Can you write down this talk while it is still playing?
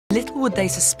Little would they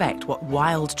suspect what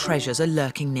wild treasures are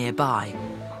lurking nearby,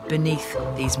 beneath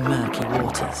these murky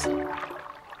waters.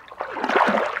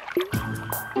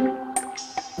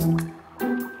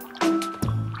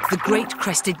 The great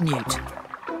crested newt.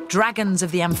 Dragons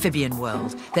of the amphibian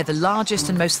world, they're the largest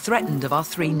and most threatened of our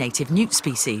 3 native newt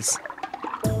species.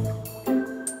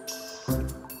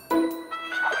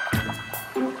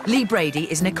 Lee Brady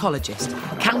is an ecologist,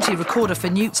 county recorder for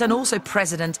newts and also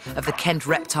president of the Kent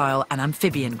Reptile and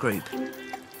Amphibian Group.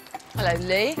 Hello,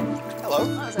 Lee.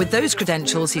 Hello. With those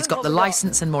credentials, he's got the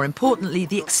licence and, more importantly,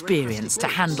 the experience to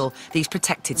handle these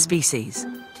protected species.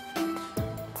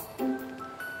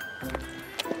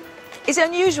 Is it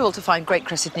unusual to find great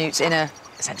crested newts in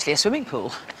essentially a swimming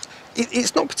pool?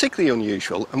 It's not particularly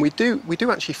unusual, and we do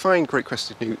actually find great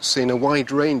crested newts in a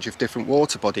wide range of different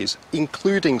water bodies,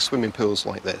 including swimming pools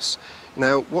like this.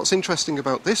 Now, what's interesting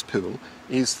about this pool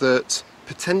is that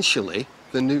potentially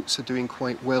the newts are doing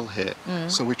quite well here.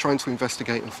 So we're trying to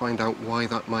investigate and find out why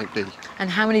that might be. And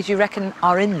how many do you reckon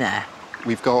are in there?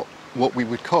 We've got what we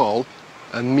would call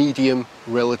a medium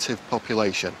relative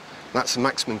population. That's a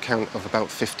maximum count of about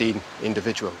 15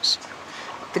 individuals.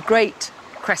 The great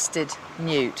crested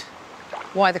newt.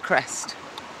 Why the crest?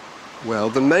 Well,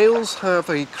 the males have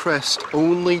a crest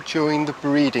only during the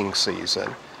breeding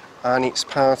season, and it's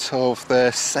part of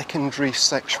their secondary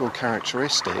sexual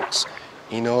characteristics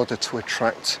in order to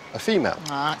attract a female.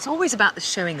 It's always about the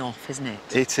showing off, isn't it?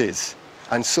 It is.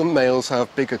 And some males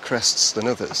have bigger crests than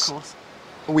others. Of course.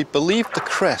 We believe the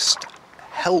crest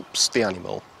helps the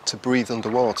animal to breathe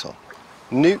underwater.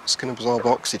 Newts can absorb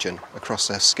oxygen across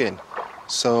their skin,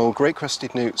 so great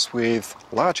crested newts with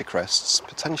larger crests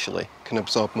potentially can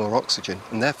absorb more oxygen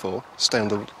and therefore stay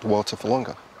under the water for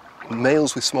longer.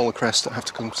 Males with smaller crests that have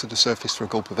to come to the surface for a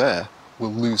gulp of air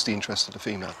will lose the interest of the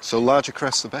female. So larger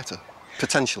crests are better,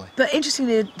 potentially. But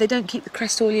interestingly, they don't keep the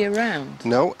crest all year round.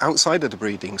 No, outside of the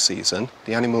breeding season,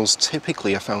 the animals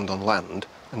typically are found on land,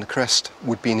 and the crest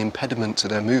would be an impediment to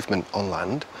their movement on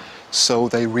land, so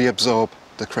they reabsorb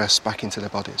the crest back into their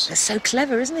bodies. That's so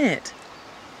clever, isn't it?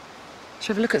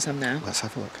 Shall we have a look at some now? Let's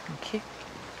have a look. Thank you.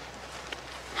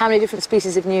 How many different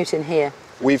species of newt in here?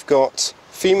 We've got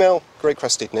female great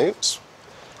crested newts,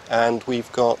 and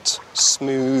we've got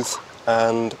smooth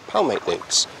and palmate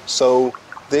newts. So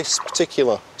this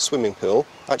particular swimming pool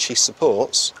actually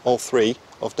supports all 3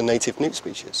 of the native newt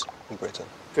species in Britain.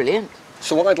 Brilliant.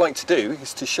 So what I'd like to do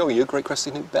is to show you a great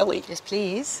crested newt belly. Yes,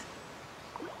 please.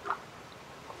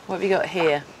 What have you got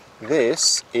here?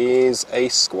 This is a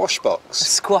squash box. A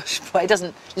squash, but it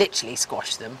doesn't literally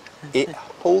squash them. It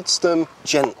holds them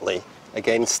gently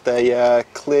against a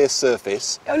clear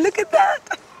surface. Oh, look at that!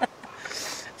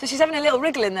 So she's having a little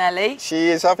wriggle in there, Lee. She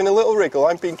is having a little wriggle.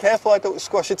 I'm being careful I don't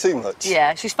squash her too much.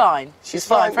 Yeah, she's fine. She's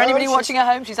fine. fine. For anybody No, watching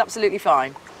at home, she's absolutely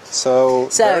fine. So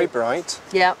very bright.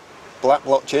 Yeah. Black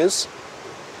blotches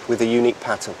with a unique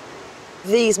pattern.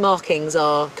 These markings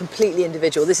are completely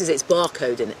individual. This is its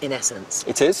barcode in essence.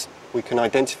 It is. We can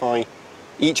identify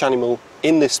each animal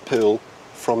in this pool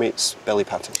from its belly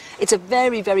pattern. It's a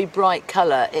very, very bright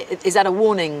colour. Is that a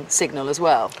warning signal as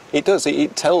well? It does.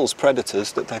 It tells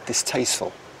predators that they're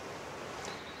distasteful.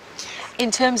 In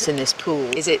terms in this pool,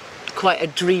 is it quite a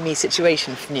dreamy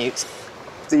situation for newts?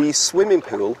 The swimming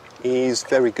pool is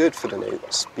very good for the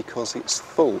newts because it's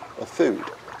full of food.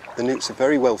 The newts are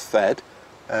very well fed.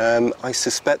 I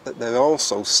suspect that they're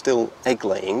also still egg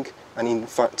laying, and in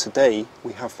fact today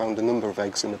we have found a number of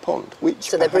eggs in the pond.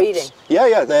 So they're breeding?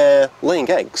 Yeah, they're laying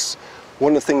eggs.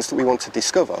 One of the things that we want to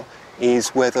discover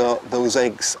is whether those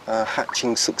eggs are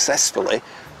hatching successfully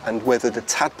and whether the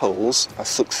tadpoles are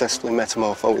successfully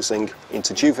metamorphosing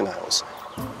into juveniles.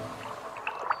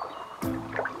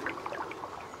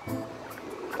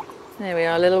 There we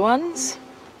are, little ones.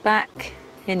 Back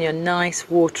in your nice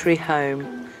watery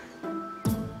home.